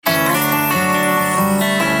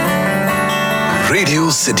Radio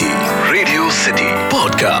city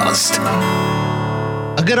podcast.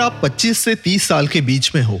 अगर आप 25 से 30 साल के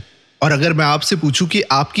बीच में हो और अगर मैं आपसे पूछूं कि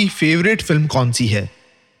आपकी फेवरेट फिल्म कौन सी है,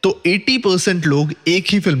 तो 80% लोग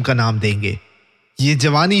एक ही फिल्म का नाम देंगे, ये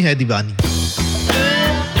जवानी है दीवानी।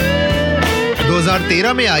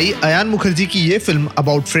 2013 में आई अयान मुखर्जी की ये film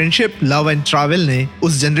about friendship, love and travel ने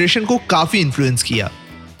उस जनरेशन को काफी इन्फ्लुएंस किया।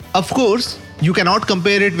 Of course you can not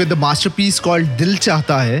compare it with the masterpiece called Dil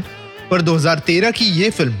Chahta है, पर 2013 की ये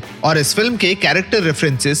फिल्म और इस फिल्म के कैरेक्टर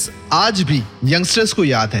रेफरेंसेस आज भी यंगस्टर्स को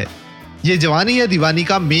याद है। ये जवानी है दीवानी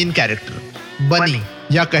का मेन कैरेक्टर बनी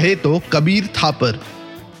या कहे तो कबीर थापर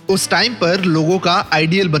उस टाइम पर लोगों का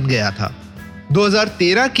आइडियल बन गया था।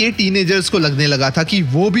 2013 के टीनेजर्स को लगने लगा था कि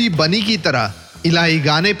वो भी बनी की तरह इलाही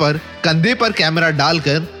गाने पर कंधे पर कैमरा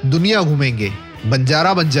डालकर दुनिया घूमेंगे,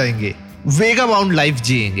 बंजारा बन जाएंगे, वेगा बाउंड लाइफ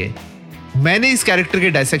जिएंगे। मैंने इस कैरेक्टर के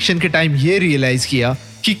डायसेक्शन के टाइम ये रियलाइज किया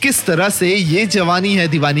कि किस तरह से ये जवानी है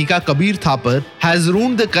दीवानी का Kabir Thapar has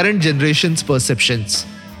रून्ड the current generations perceptions.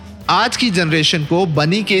 आज की जनरेशन को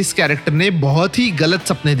बनी के इस कैरेक्टर ने बहुत ही गलत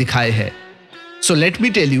सपने दिखाए हैं। So let me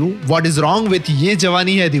tell you what is wrong with ये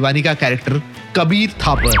जवानी है दीवानी का कैरेक्टर कबीर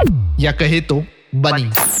थापर या कहे तो बनी।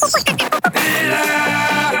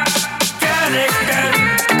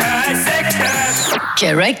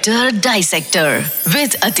 Character dissector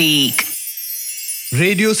with Atiq.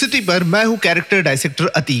 Radio city पर मैं हूं character dissector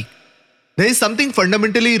Atiq. There is something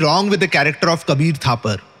fundamentally wrong with the character of Kabir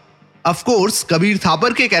Thapar. Of course Kabir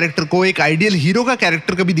Thapar के कैरेक्टर को एक आइडियल हीरो का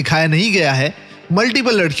कैरेक्टर कभी दिखाया नहीं गया है।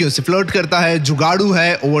 मल्टीपल लड़कियों से फ्लर्ट करता है, जुगाड़ू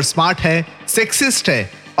है, ओवर स्मार्ट है, सेक्सिस्ट है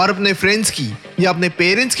और अपने फ्रेंड्स की या अपने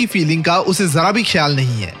पेरेंट्स की फीलिंग का उसे जरा भी ख्याल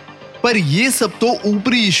नहीं है। पर ये सब तो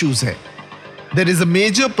ऊपरी इश्यूज है। There is a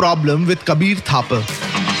major problem with Kabir Thapar.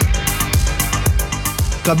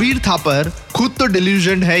 Kabir Thapar खुद तो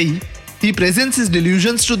डिल्यूजन है ही। He presents his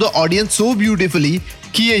delusions to the audience so beautifully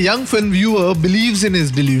कि a young film viewer believes in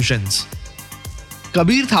his delusions.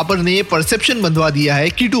 Kabir Thapar ने ये परसेप्शन बंधवा दिया है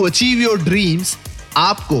कि टू अचीव योर ड्रीम्स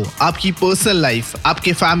आपको आपकी पर्सनल लाइफ,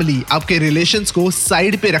 आपके फैमिली, आपके रिलेशंस को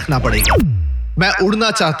साइड पे रखना पड़ेगा। मैं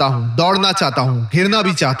उड़ना चाहता हूँ, दौड़ना चाहता हूँ, गिरना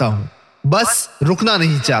भी चाहता हूँ, बस रुकना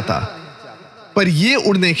नहीं चाहता। पर ये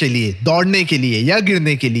उड़ने के लिए, दौड़ने के लिए या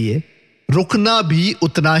गिरने के लिए रुकना भी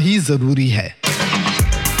उतना ही जरूरी है।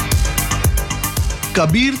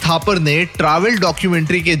 कबीर थापर ने ट्रैवल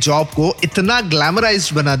डॉक्यूमेंट्री के जॉब को इतना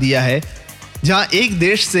ग्लैमराइज्ड बना दिया है, जहां एक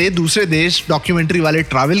देश से दूसरे देश डॉक्यूमेंट्री वाले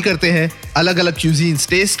ट्रैवल करते हैं, अलग अलग क्यूजीन्स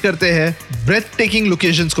टेस्ट करते हैं, ब्रेथ टेकिंग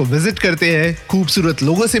लोकेशंस को विजिट करते हैं, खूबसूरत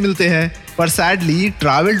लोगों से मिलते हैं। पर सैडली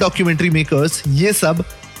ट्रैवल डॉक्यूमेंट्री मेकर्स ये सब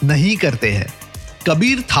नहीं करते हैं।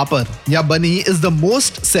 कबीर थापर या बनी is the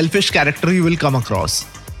most selfish character you will come across.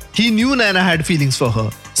 He knew Naina had feelings for her.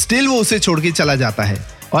 Still वो उसे छोड़ के चला जाता है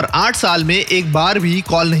और 8 साल में एक बार भी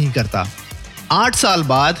कॉल नहीं करता। 8 साल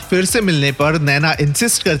बाद फिर से मिलने पर नैना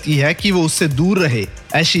इंसिस्ट करती है कि वो उससे दूर रहे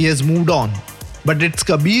as she has moved on. But it's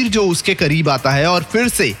Kabir जो उसके करीब आता है और फिर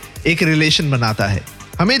से एक रिलेशन बनाता है।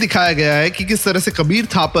 हमें दिखाया गया है कि किस तरह से कबीर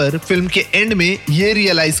थापर फिल्म के एंड में ये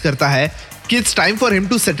रियलाइज करता है कि it's time for him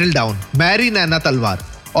to settle down, Mary नैना तलवार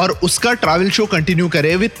और उसका ट्रैवल शो कंटिन्यू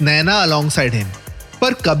करे विथ नैना अलोंगसाइड हिम।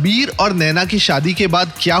 पर कबीर और नैना की शादी के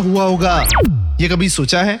बाद क्या हुआ होगा, ये कभी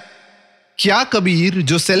सोचा है? क्या कबीर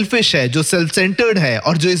जो सेल्फिश है, जो सेल्फ सेंटर्ड है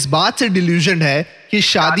और जो इस बात से डिल्यूजन है कि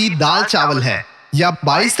शादी दाल चावल है, या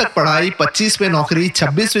 22 तक पढ़ाई, 25 पे नौकरी,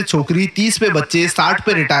 26 पे छोकरी, 30 पे बच्चे, 60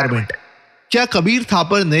 पे रिटायरमेंट, क्या कबीर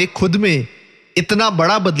थापर ने खुद में इतना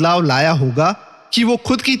बड़ा बदलाव लाया होगा कि वो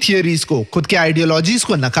खुद की थियरीज को, खुद के आइडियोलॉजीज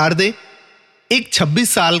को नकार दे? एक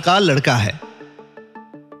 26 साल का लड़का है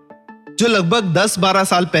जो लगभग 10-12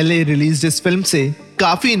 साल पहले रिलीज इस फिल्म से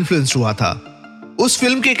काफी इन्फ्लुएंस हुआ था। उस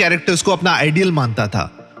फिल्म के कैरेक्टर्स को अपना आइडियल मानता था,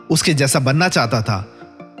 उसके जैसा बनना चाहता था।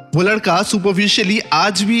 वो लड़का सुपरफिशियली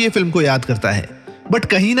आज भी ये फिल्म को याद करता है, बट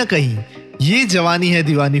कहीं ना कहीं ये जवानी है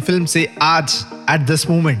दीवानी फिल्म से आज एट दिस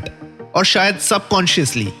मोमेंट और शायद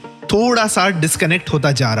सबकॉन्शियसली थोड़ा सा डिस्कनेक्ट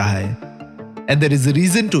होता जा रहा है। And there is a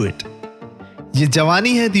reason to it. ये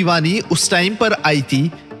जवानी है दीवानी उस टाइम पर आई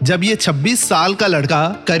थी जब ये 26 साल का लड़का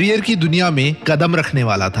करियर की दुनिया में कदम रखने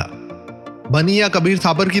वाला था। बनी या कबीर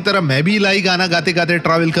थापर की तरह मैं भी इलाही गाना गाते गाते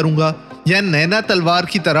ट्रैवल करूंगा, या नैना तलवार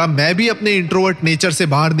की तरह मैं भी अपने इंट्रोवर्ट नेचर से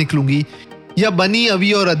बाहर निकलूंगी, या बनी,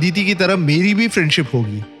 अवी और अदिति की तरह मेरी भी फ्रेंडशिप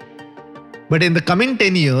होगी। But in the coming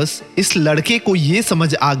 10 years इस लड़के को ये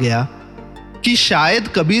समझ आ गया कि शायद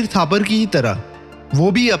कबीर थापर की ही तरह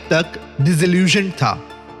वो भी अब तक डिsillusioned था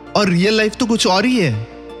और रियल लाइफ तो कुछ और ही है।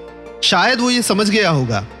 शायद वो ये समझ गया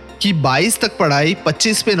होगा कि 22 तक पढ़ाई,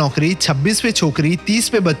 25 पे नौकरी, 26 पे छोकरी, 30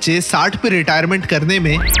 पे बच्चे, 60 पे रिटायरमेंट करने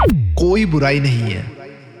में कोई बुराई नहीं है।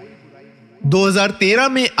 2013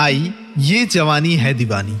 में आई ये जवानी है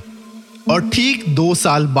दीवानी। और ठीक 2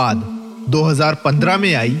 साल बाद 2015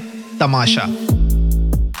 में आई तमाशा।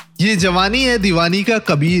 ये जवानी है दीवानी का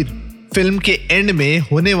कबीर फिल्म के एंड में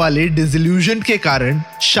होने वाले डिसइल्यूजन के कारण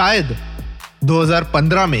शायद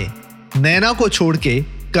 2015 में नैना को छोड़ के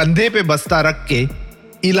कंधे पे बस्ता रख के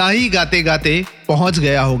इलाही गाते गाते पहुंच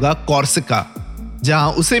गया होगा कॉर्सिका,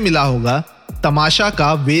 जहां उसे मिला होगा तमाशा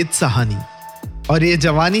का वेद सहानी। और ये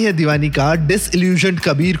जवानी है दीवानी का डिसइल्यूजन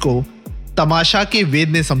कबीर को तमाशा के वेद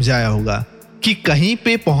ने समझाया होगा कि कहीं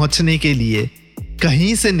पे पहुंचने के लिए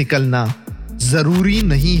कहीं से निकलना जरूरी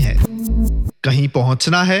नहीं है। कहीं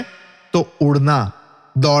पहुंचना है तो उड़ना,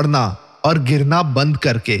 दौड़ना और गिरना बंद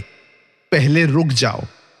करके पहले रुक जाओ।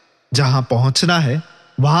 जहां पहुंचना है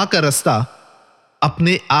वहां का रास्ता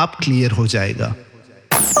अपने आप क्लियर हो जाएगा।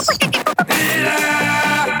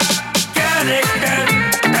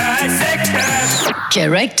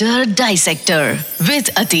 Character Dissector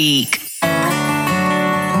with Atik.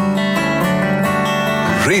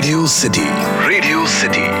 Radio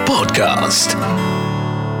city podcast.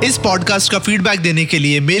 इस पॉडकास्ट का फीडबैक देने के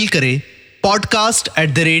लिए मेल करें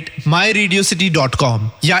podcast@myradiocity.com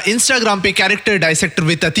या इंस्टाग्राम पे कैरेक्टर डाइसेक्टर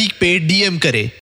विद अतीक पे DM करें।